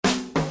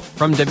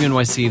From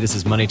WNYC, this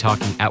is Money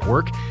Talking at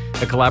Work,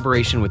 a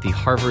collaboration with the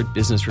Harvard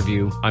Business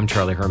Review. I'm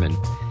Charlie Herman.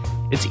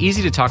 It's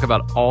easy to talk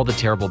about all the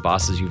terrible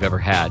bosses you've ever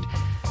had.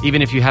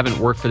 Even if you haven't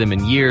worked for them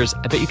in years,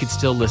 I bet you could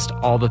still list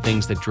all the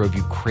things that drove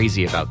you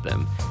crazy about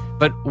them.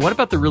 But what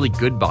about the really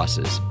good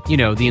bosses? You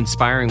know, the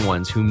inspiring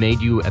ones who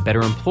made you a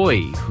better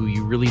employee, who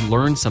you really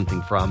learned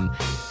something from,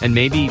 and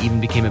maybe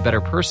even became a better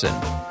person.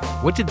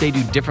 What did they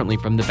do differently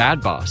from the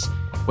bad boss?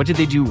 What did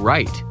they do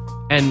right?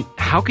 And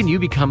how can you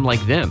become like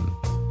them?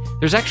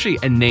 There's actually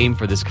a name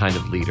for this kind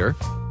of leader,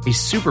 a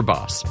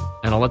superboss,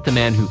 and I'll let the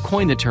man who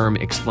coined the term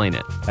explain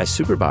it. A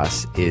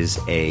superboss is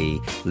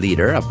a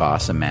leader, a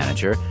boss, a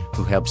manager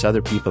who helps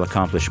other people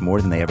accomplish more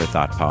than they ever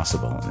thought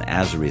possible. And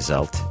as a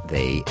result,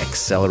 they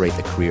accelerate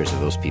the careers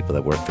of those people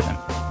that work for them.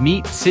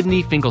 Meet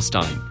Sidney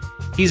Finkelstein.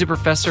 He's a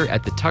professor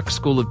at the Tuck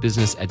School of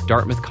Business at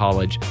Dartmouth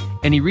College,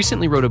 and he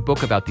recently wrote a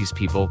book about these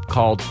people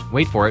called,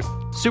 wait for it,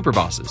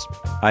 Superbosses.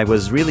 I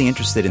was really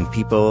interested in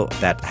people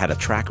that had a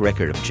track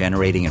record of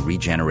generating and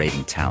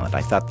regenerating talent.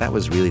 I thought that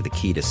was really the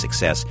key to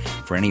success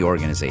for any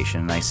organization,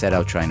 and I set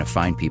out trying to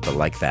find people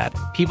like that.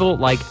 People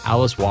like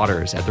Alice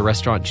Waters at the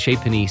restaurant Chez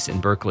Panisse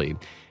in Berkeley.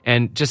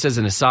 And just as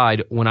an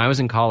aside, when I was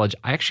in college,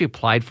 I actually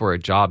applied for a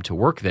job to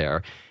work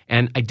there,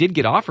 and I did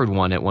get offered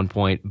one at one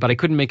point, but I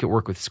couldn't make it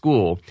work with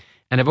school.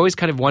 And I've always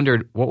kind of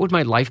wondered, what would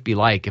my life be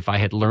like if I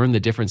had learned the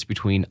difference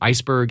between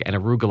iceberg and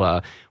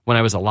arugula when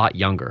I was a lot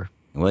younger?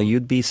 Well,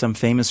 you'd be some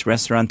famous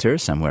restaurateur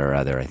somewhere or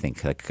other, I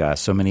think, like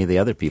so many of the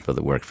other people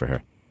that work for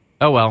her.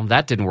 Oh, well,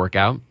 that didn't work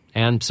out.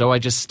 And so I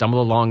just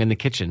stumbled along in the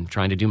kitchen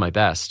trying to do my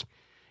best.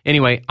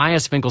 Anyway, I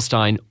asked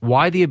Finkelstein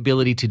why the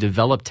ability to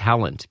develop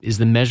talent is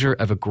the measure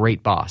of a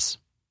great boss.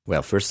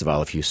 Well, first of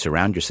all, if you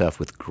surround yourself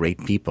with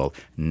great people,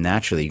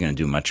 naturally you're going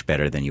to do much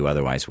better than you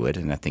otherwise would.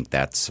 And I think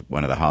that's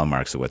one of the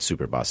hallmarks of what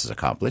superbosses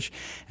accomplish.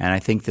 And I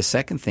think the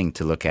second thing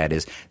to look at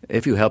is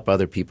if you help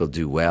other people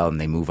do well and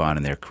they move on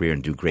in their career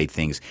and do great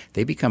things,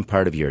 they become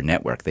part of your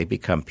network. They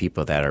become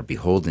people that are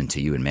beholden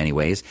to you in many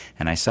ways.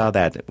 And I saw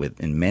that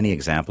in many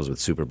examples with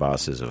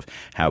superbosses of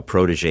how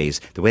protégés,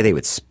 the way they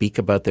would speak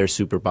about their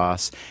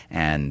superboss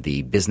and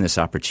the business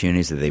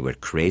opportunities that they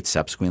would create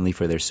subsequently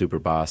for their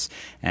superboss.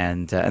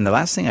 And the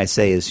last thing I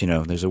say is,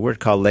 there's a word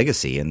called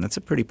legacy, and that's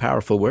a pretty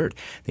powerful word.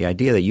 The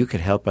idea that you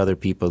could help other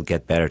people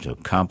get better, to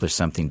accomplish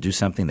something, do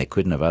something they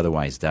couldn't have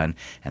otherwise done,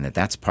 and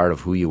that's part of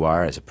who you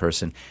are as a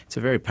person, it's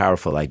a very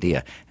powerful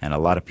idea, and a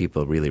lot of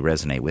people really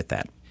resonate with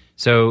that.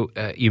 So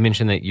you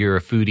mentioned that you're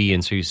a foodie,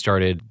 and so you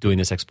started doing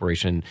this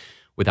exploration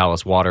with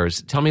Alice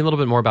Waters. Tell me a little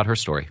bit more about her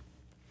story.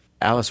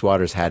 Alice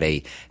Waters had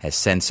a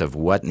sense of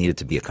what needed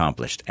to be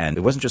accomplished. And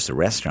it wasn't just a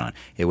restaurant.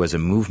 It was a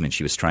movement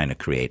she was trying to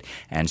create.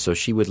 And so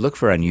she would look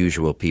for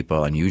unusual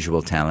people,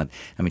 unusual talent.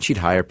 I mean, she'd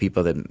hire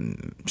people that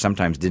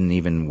sometimes didn't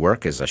even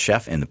work as a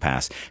chef in the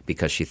past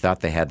because she thought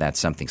they had that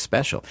something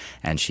special.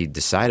 And she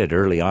decided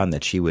early on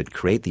that she would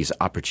create these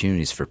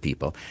opportunities for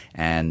people.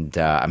 And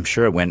I'm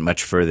sure it went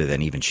much further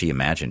than even she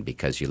imagined,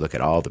 because you look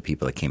at all the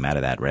people that came out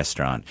of that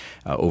restaurant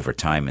over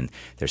time, and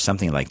there's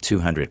something like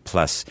 200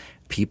 plus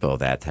people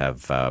that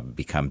have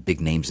become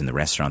big names in the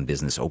restaurant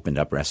business, opened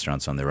up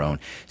restaurants on their own.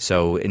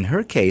 So in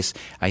her case,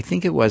 I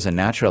think it was a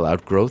natural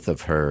outgrowth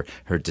of her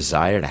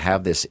desire to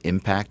have this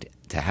impact.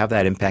 To have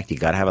that impact, you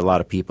got to have a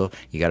lot of people.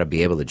 You got to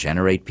be able to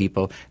generate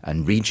people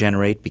and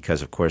regenerate,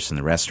 because, of course, in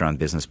the restaurant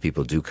business,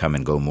 people do come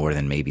and go more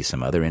than maybe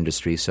some other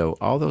industries. So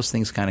all those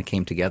things kind of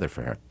came together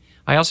for her.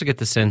 I also get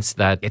the sense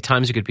that at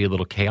times it could be a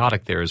little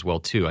chaotic there as well,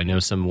 too. I know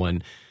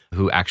someone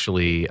who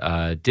actually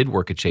did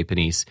work at Chez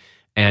Panisse,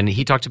 and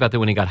he talked about that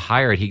when he got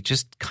hired, he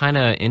just kind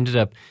of ended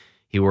up,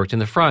 he worked in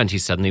the front. He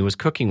suddenly was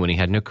cooking when he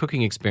had no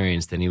cooking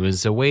experience. Then he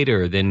was a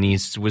waiter. Then he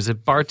was a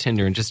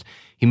bartender, and just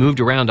he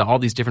moved around to all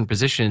these different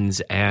positions.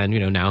 And,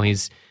 now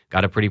he's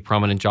got a pretty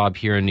prominent job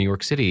here in New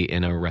York City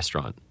in a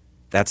restaurant.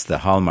 That's one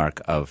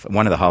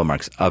of the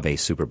hallmarks of a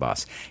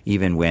superboss.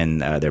 Even when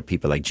there are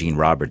people like Gene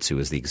Roberts, who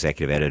was the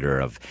executive editor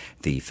of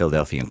the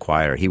Philadelphia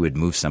Inquirer, he would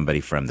move somebody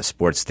from the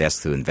sports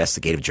desk to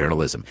investigative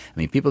journalism. I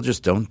mean, people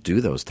just don't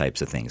do those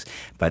types of things.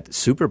 But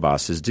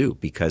superbosses do,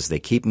 because they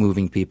keep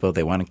moving people.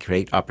 They want to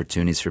create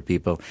opportunities for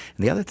people.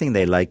 And the other thing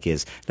they like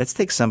is, let's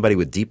take somebody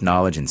with deep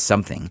knowledge in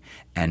something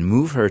and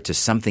move her to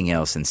something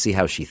else and see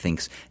how she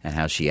thinks and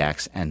how she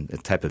acts and the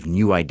type of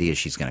new ideas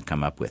she's going to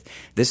come up with.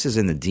 This is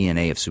in the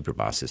DNA of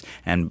superbosses.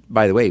 And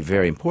by the way,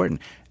 very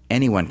important,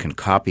 anyone can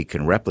copy,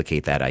 can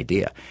replicate that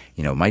idea.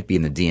 It might be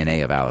in the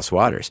DNA of Alice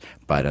Waters,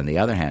 but on the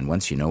other hand,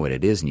 once you know what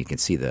it is and you can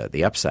see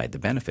the upside, the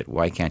benefit,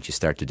 why can't you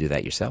start to do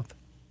that yourself?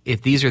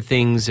 If these are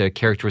things,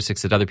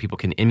 characteristics that other people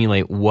can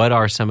emulate, what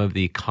are some of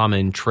the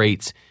common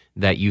traits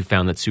that you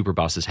found that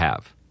superbosses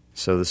have?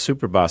 So the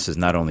superbosses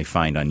not only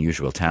find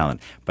unusual talent,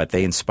 but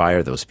they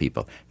inspire those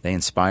people. They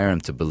inspire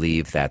them to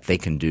believe that they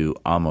can do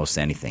almost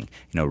anything.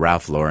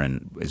 Ralph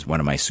Lauren is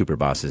one of my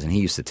superbosses, and he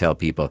used to tell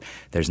people,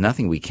 there's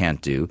nothing we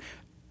can't do.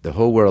 The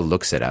whole world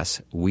looks at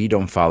us. We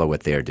don't follow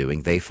what they're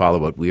doing. They follow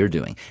what we're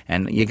doing.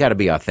 And you got to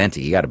be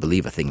authentic. You got to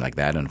believe a thing like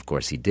that. And, of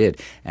course, he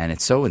did. And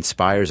it so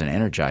inspires and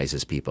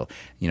energizes people.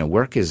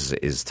 Work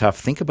is tough.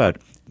 Think about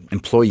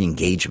employee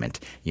engagement.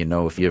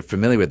 If you're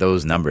familiar with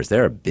those numbers,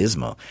 they're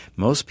abysmal.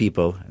 Most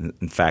people,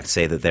 in fact,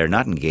 say that they're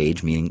not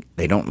engaged, meaning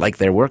they don't like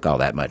their work all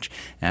that much.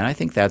 And I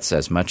think that's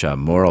as much a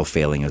moral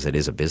failing as it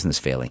is a business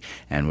failing.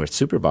 And with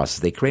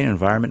Superbosses, they create an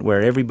environment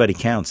where everybody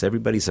counts,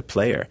 everybody's a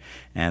player,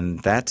 and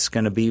that's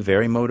going to be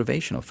very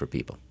motivational for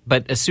people.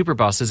 But a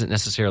superboss isn't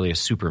necessarily a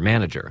super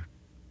manager.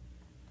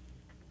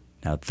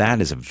 Now, that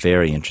is a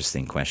very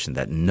interesting question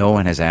that no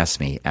one has asked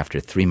me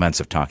after 3 months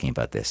of talking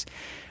about this.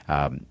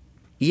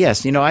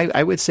 Yes,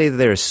 I would say that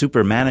they're a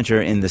super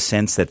manager in the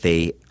sense that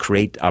they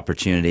create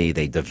opportunity,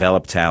 they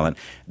develop talent,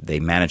 they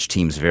manage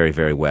teams very,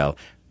 very well.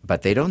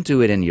 But they don't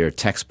do it in your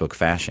textbook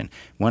fashion.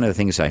 One of the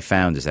things I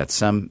found is that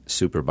some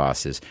super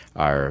bosses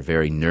are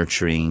very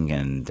nurturing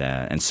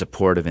and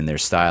supportive in their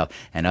style,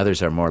 and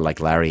others are more like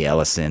Larry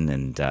Ellison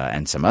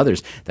and some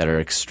others that are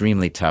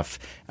extremely tough.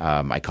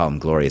 I call them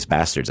glorious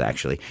bastards,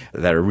 actually,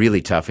 that are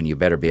really tough, and you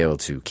better be able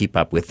to keep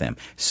up with them.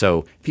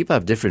 So people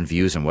have different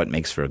views on what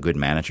makes for a good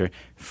manager.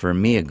 For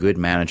me, a good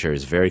manager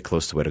is very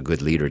close to what a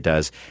good leader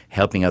does,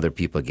 helping other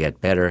people get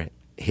better,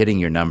 hitting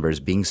your numbers,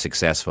 being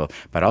successful,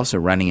 but also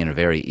running in a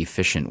very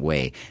efficient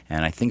way.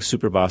 And I think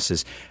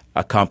superbosses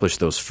accomplish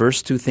those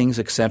first two things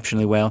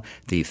exceptionally well.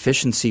 The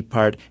efficiency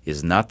part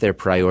is not their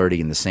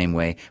priority in the same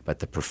way, but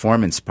the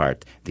performance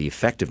part, the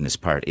effectiveness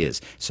part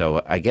is.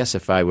 So I guess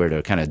if I were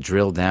to kind of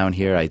drill down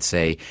here, I'd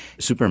say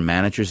super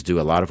managers do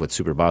a lot of what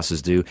super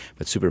bosses do,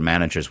 but super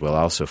managers will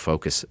also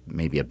focus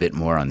maybe a bit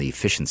more on the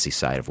efficiency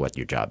side of what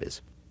your job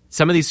is.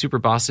 Some of these super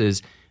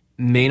bosses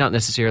may not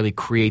necessarily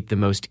create the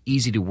most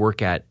easy to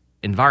work at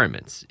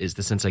environments, is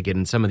the sense I get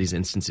in some of these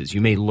instances. You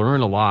may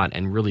learn a lot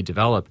and really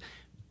develop,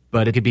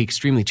 but it could be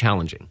extremely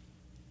challenging.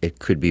 It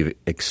could be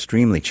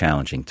extremely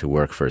challenging to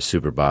work for a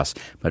super boss.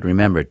 But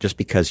remember, just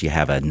because you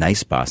have a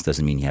nice boss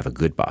doesn't mean you have a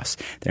good boss.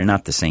 They're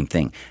not the same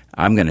thing.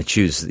 I'm going to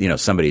choose,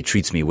 somebody who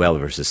treats me well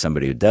versus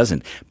somebody who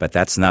doesn't, but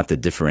that's not the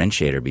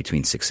differentiator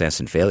between success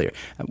and failure.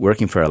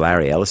 Working for a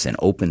Larry Ellison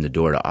opened the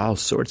door to all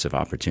sorts of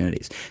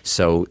opportunities.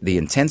 So the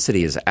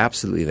intensity is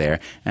absolutely there.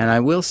 And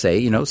I will say,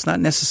 it's not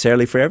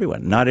necessarily for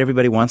everyone. Not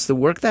everybody wants to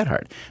work that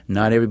hard.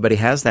 Not everybody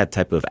has that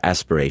type of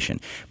aspiration.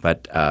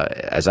 But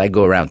as I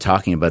go around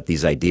talking about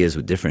these ideas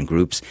with different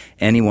groups,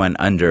 anyone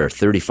under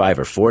 35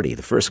 or 40,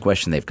 the first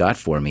question they've got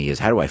for me is,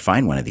 how do I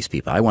find one of these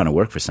people? I want to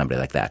work for somebody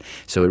like that.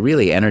 So it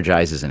really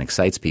energizes and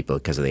excites people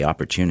because of the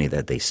opportunity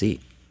that they see.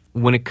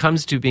 When it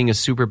comes to being a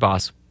super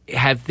boss,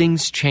 have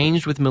things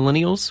changed with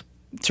millennials?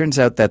 It turns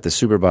out that the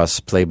Superboss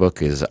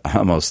playbook is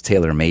almost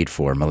tailor-made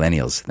for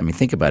millennials. I mean,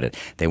 think about it.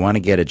 They want to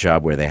get a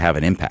job where they have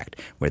an impact,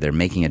 where they're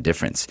making a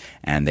difference,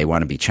 and they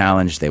want to be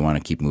challenged. They want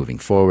to keep moving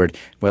forward.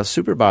 Well,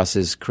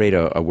 Superbosses create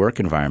a work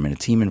environment, a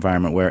team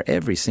environment where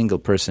every single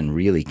person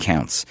really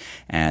counts.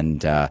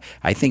 And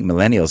I think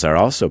millennials are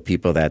also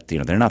people that,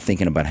 they're not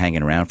thinking about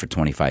hanging around for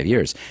 25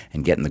 years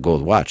and getting the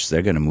gold watch.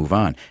 They're going to move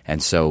on.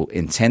 And so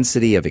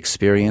intensity of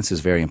experience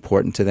is very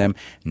important to them.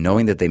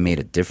 Knowing that they made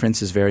a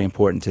difference is very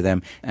important to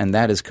them. And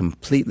that is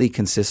completely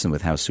consistent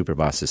with how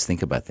superbosses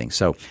think about things.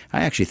 So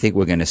I actually think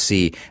we're going to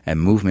see a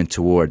movement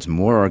towards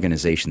more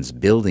organizations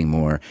building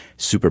more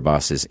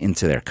superbosses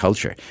into their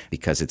culture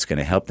because it's going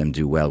to help them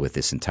do well with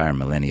this entire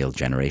millennial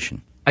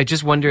generation. I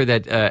just wonder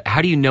that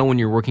how do you know when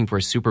you're working for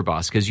a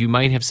superboss? Because you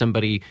might have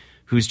somebody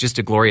who's just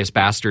a glorious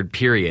bastard,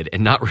 period,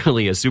 and not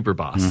really a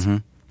superboss.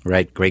 Mm-hmm.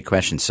 Right. Great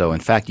question. So in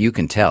fact, you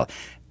can tell.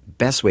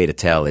 Best way to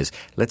tell is,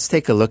 let's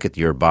take a look at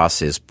your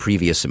boss's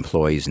previous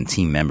employees and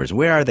team members.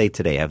 Where are they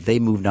today? Have they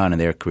moved on in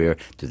their career?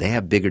 Do they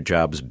have bigger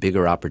jobs,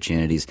 bigger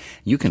opportunities?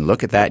 You can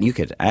look at that, and you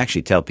could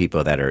actually tell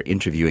people that are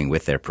interviewing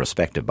with their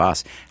prospective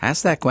boss,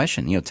 ask that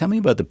question. Tell me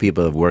about the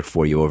people who have worked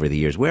for you over the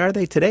years. Where are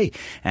they today?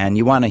 And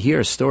you want to hear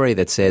a story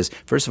that says,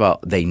 first of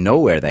all, they know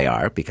where they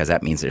are because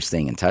that means they're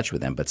staying in touch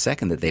with them. But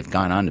second, that they've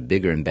gone on to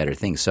bigger and better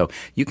things. So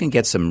you can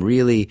get some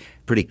really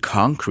pretty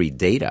concrete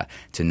data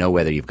to know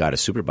whether you've got a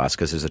superboss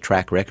because there's a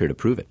track record to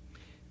prove it.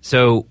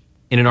 So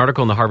in an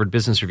article in the Harvard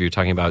Business Review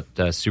talking about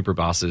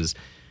superbosses,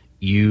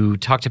 you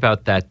talked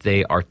about that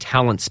they are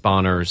talent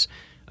spawners,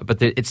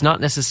 but it's not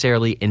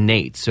necessarily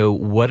innate. So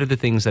what are the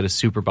things that a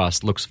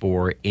superboss looks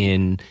for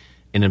in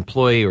an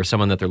employee or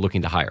someone that they're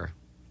looking to hire?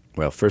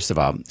 Well, first of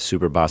all,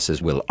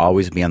 superbosses will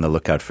always be on the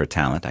lookout for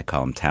talent. I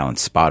call them talent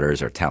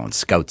spotters or talent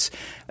scouts.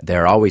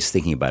 They're always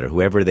thinking about it.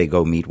 Whoever they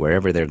go meet,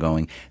 wherever they're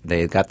going,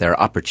 they've got their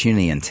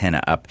opportunity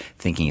antenna up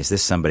thinking, is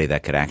this somebody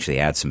that could actually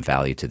add some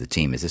value to the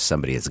team? Is this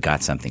somebody that's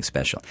got something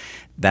special?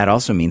 That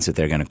also means that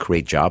they're going to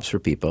create jobs for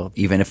people,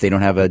 even if they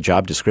don't have a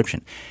job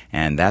description.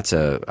 And that's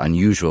an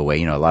unusual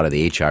way. A lot of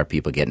the HR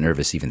people get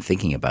nervous even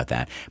thinking about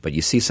that. But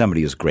you see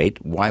somebody who's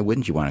great, why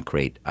wouldn't you want to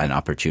create an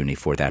opportunity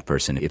for that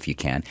person if you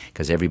can?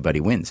 Because everybody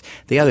wins.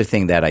 The other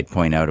thing that I'd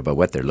point out about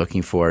what they're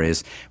looking for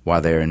is,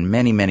 while they're in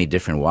many, many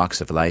different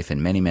walks of life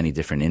and many, many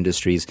different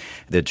industries,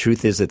 the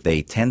truth is that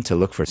they tend to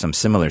look for some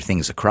similar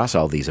things across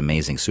all these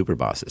amazing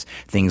superbosses.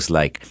 Things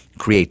like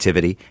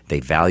creativity. They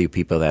value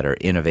people that are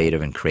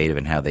innovative and creative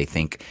in how they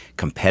think.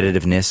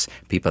 Competitiveness,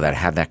 people that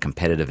have that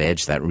competitive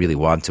edge that really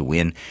want to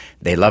win.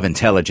 They love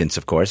intelligence,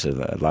 of course.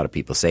 A lot of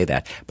people say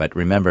that. But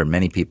remember,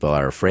 many people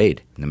are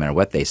afraid no matter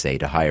what they say,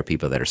 to hire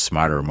people that are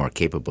smarter or more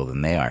capable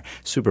than they are.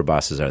 Super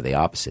bosses are the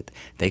opposite.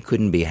 They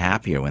couldn't be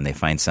happier when they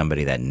find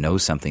somebody that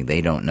knows something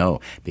they don't know,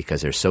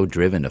 because they're so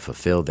driven to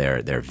fulfill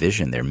their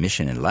vision, their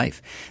mission in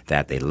life,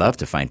 that they love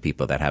to find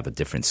people that have a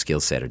different skill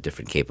set or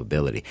different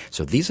capability.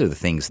 So these are the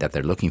things that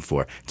they're looking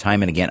for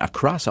time and again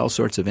across all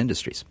sorts of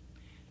industries.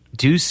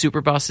 Do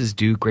super bosses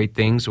do great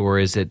things, or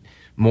is it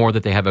more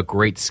that they have a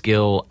great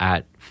skill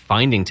at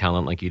finding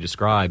talent like you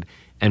describe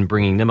and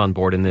bringing them on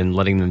board and then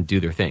letting them do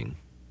their thing?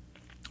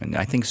 And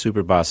I think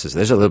super bosses,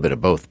 there's a little bit of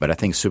both, but I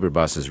think super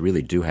bosses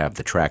really do have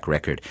the track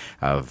record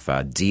of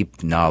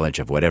deep knowledge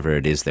of whatever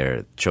it is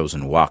their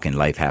chosen walk in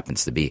life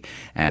happens to be.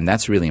 And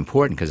that's really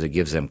important because it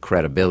gives them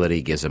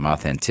credibility, gives them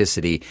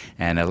authenticity,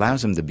 and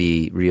allows them to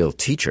be real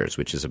teachers,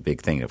 which is a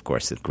big thing, of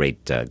course, that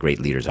great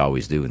leaders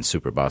always do, and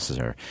super bosses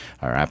are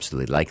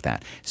absolutely like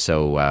that.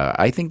 So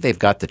I think they've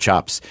got the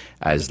chops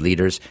as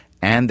leaders.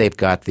 And they've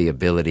got the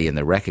ability and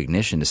the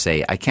recognition to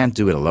say, I can't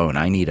do it alone.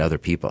 I need other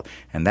people.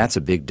 And that's a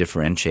big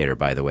differentiator,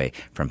 by the way,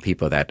 from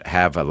people that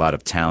have a lot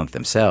of talent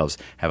themselves,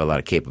 have a lot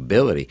of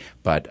capability,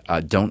 but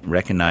don't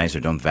recognize or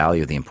don't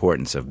value the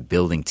importance of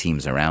building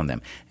teams around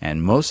them.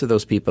 And most of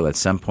those people at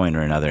some point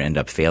or another end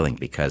up failing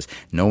because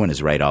no one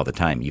is right all the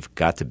time. You've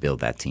got to build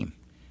that team.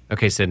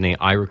 Okay, Sydney,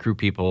 I recruit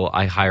people,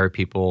 I hire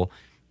people.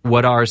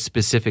 What are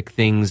specific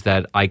things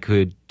that I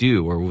could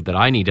do or that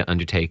I need to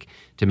undertake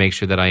to make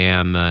sure that I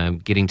am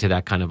getting to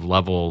that kind of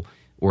level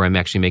where I'm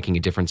actually making a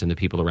difference in the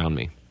people around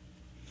me?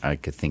 I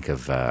could think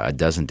of a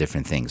dozen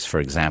different things. For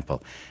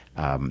example,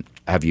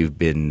 have you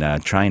been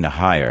trying to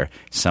hire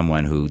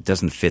someone who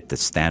doesn't fit the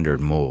standard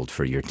mold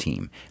for your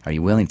team? Are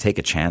you willing to take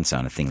a chance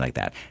on a thing like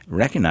that?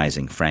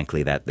 Recognizing,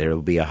 frankly, that there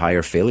will be a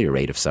higher failure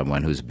rate of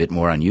someone who's a bit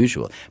more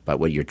unusual. But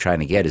what you're trying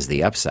to get is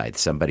the upside,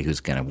 somebody who's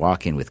going to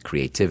walk in with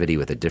creativity,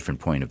 with a different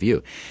point of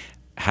view.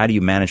 How do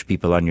you manage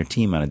people on your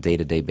team on a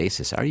day-to-day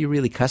basis? Are you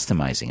really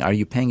customizing? Are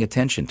you paying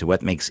attention to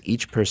what makes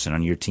each person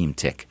on your team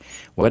tick?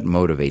 What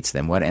motivates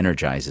them? What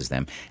energizes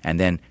them? And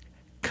then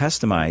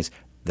customize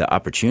the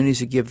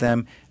opportunities you give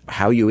them,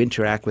 how you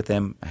interact with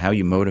them, how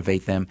you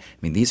motivate them. I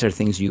mean, these are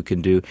things you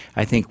can do.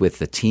 I think with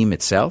the team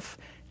itself,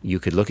 you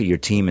could look at your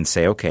team and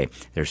say, okay,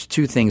 there's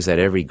two things that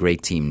every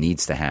great team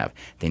needs to have.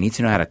 They need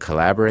to know how to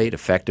collaborate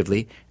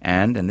effectively,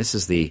 and this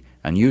is the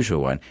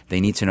unusual one,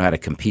 they need to know how to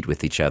compete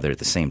with each other at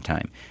the same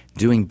time.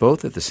 Doing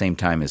both at the same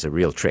time is a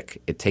real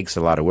trick. It takes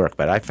a lot of work,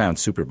 but I found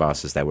super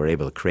bosses that were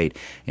able to create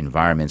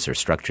environments or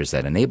structures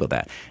that enable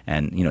that.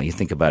 And, you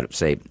think about,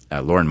 say,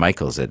 Lorne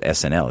Michaels at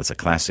SNL is a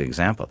classic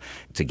example.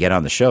 To get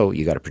on the show,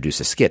 you got to produce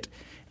a skit.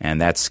 And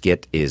that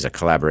skit is a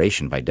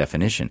collaboration by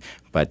definition.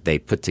 But they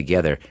put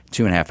together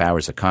 2.5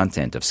 hours of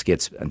content of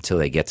skits until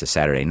they get to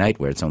Saturday night,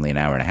 where it's only an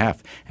hour and a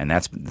half. And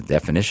that's the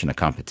definition of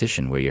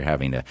competition, where you're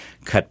having to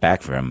cut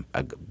back from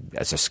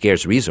as a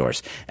scarce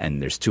resource.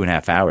 And there's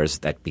 2.5 hours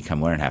that become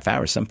 1.5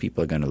 hours. Some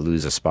people are going to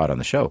lose a spot on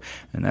the show.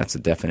 And that's the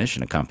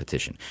definition of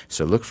competition.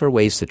 So look for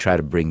ways to try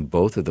to bring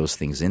both of those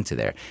things into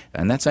there.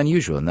 And that's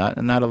unusual. Not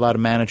a lot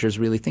of managers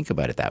really think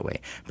about it that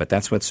way. But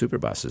that's what super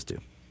bosses do.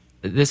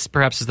 This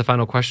perhaps is the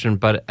final question,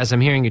 but as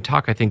I'm hearing you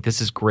talk, I think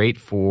this is great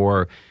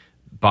for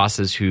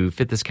bosses who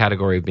fit this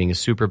category of being a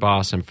super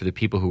boss and for the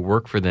people who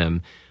work for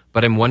them.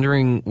 But I'm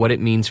wondering what it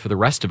means for the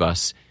rest of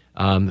us,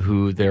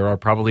 who there are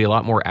probably a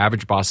lot more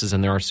average bosses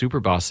than there are super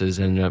bosses,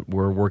 and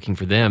we're working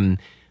for them.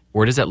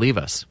 Where does that leave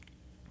us?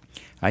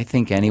 I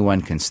think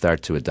anyone can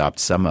start to adopt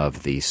some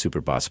of the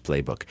Superboss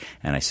playbook,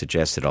 and I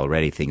suggested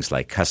already things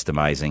like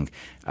customizing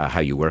how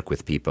you work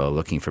with people,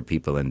 looking for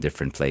people in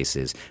different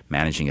places,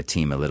 managing a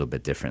team a little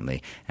bit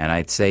differently. And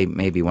I'd say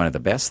maybe one of the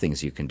best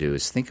things you can do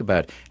is think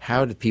about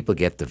how did people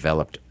get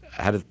developed.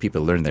 How did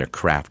people learn their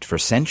craft for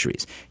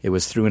centuries? It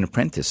was through an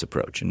apprentice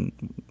approach. And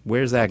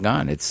where's that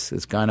gone? It's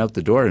gone out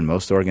the door in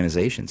most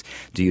organizations.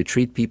 Do you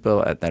treat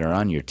people that are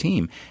on your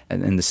team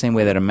in the same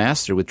way that a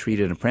master would treat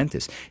an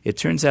apprentice? It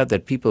turns out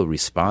that people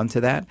respond to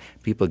that.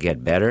 People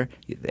get better.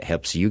 It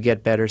helps you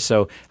get better.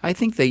 So I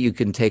think that you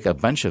can take a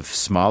bunch of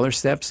smaller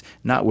steps,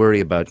 not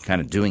worry about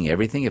kind of doing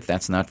everything if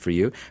that's not for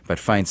you, but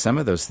find some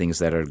of those things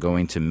that are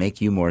going to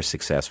make you more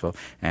successful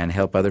and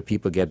help other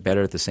people get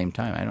better at the same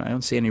time. I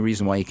don't see any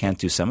reason why you can't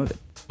do some of it.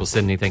 Well,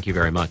 Sydney, thank you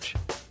very much.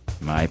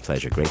 My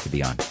pleasure. Great to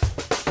be on.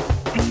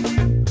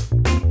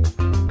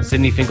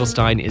 Sydney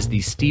Finkelstein is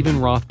the Stephen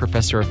Roth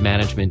Professor of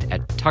Management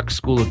at Tuck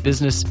School of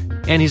Business,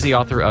 and he's the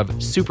author of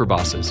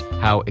Superbosses,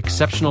 How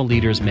Exceptional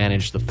Leaders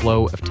Manage the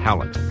Flow of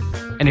Talent.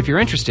 And if you're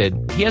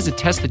interested, he has a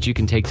test that you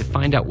can take to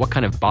find out what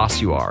kind of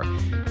boss you are.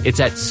 It's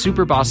at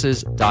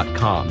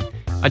superbosses.com.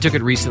 I took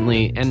it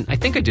recently, and I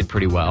think I did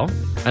pretty well.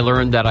 I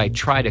learned that I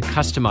try to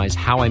customize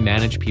how I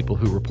manage people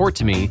who report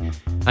to me,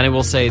 and I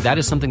will say that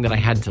is something that I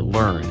had to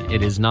learn.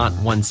 It is not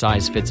one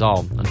size fits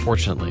all,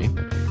 unfortunately.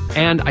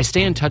 And I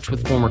stay in touch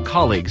with former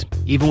colleagues,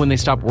 even when they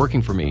stop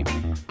working for me.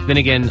 Then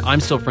again,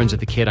 I'm still friends with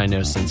the kid I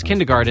know since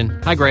kindergarten.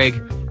 Hi,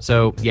 Greg.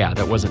 So, yeah,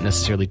 that wasn't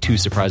necessarily too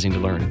surprising to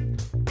learn.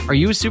 Are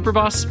you a super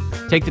boss?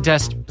 Take the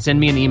test,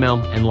 send me an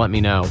email, and let me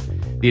know.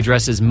 The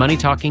address is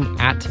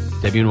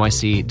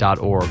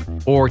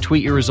moneytalking@wnyc.org, or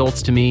tweet your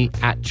results to me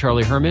at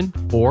Charlie Herman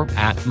or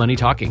at Money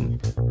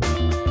Talking.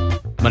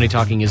 Money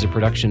Talking is a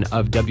production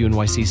of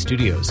WNYC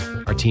Studios.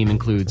 Our team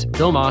includes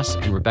Bill Moss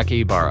and Rebecca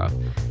Ibarra,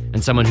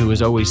 and someone who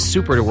is always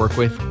super to work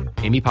with,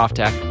 Amy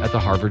Poftak at the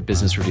Harvard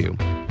Business Review.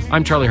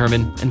 I'm Charlie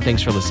Herman, and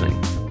thanks for listening.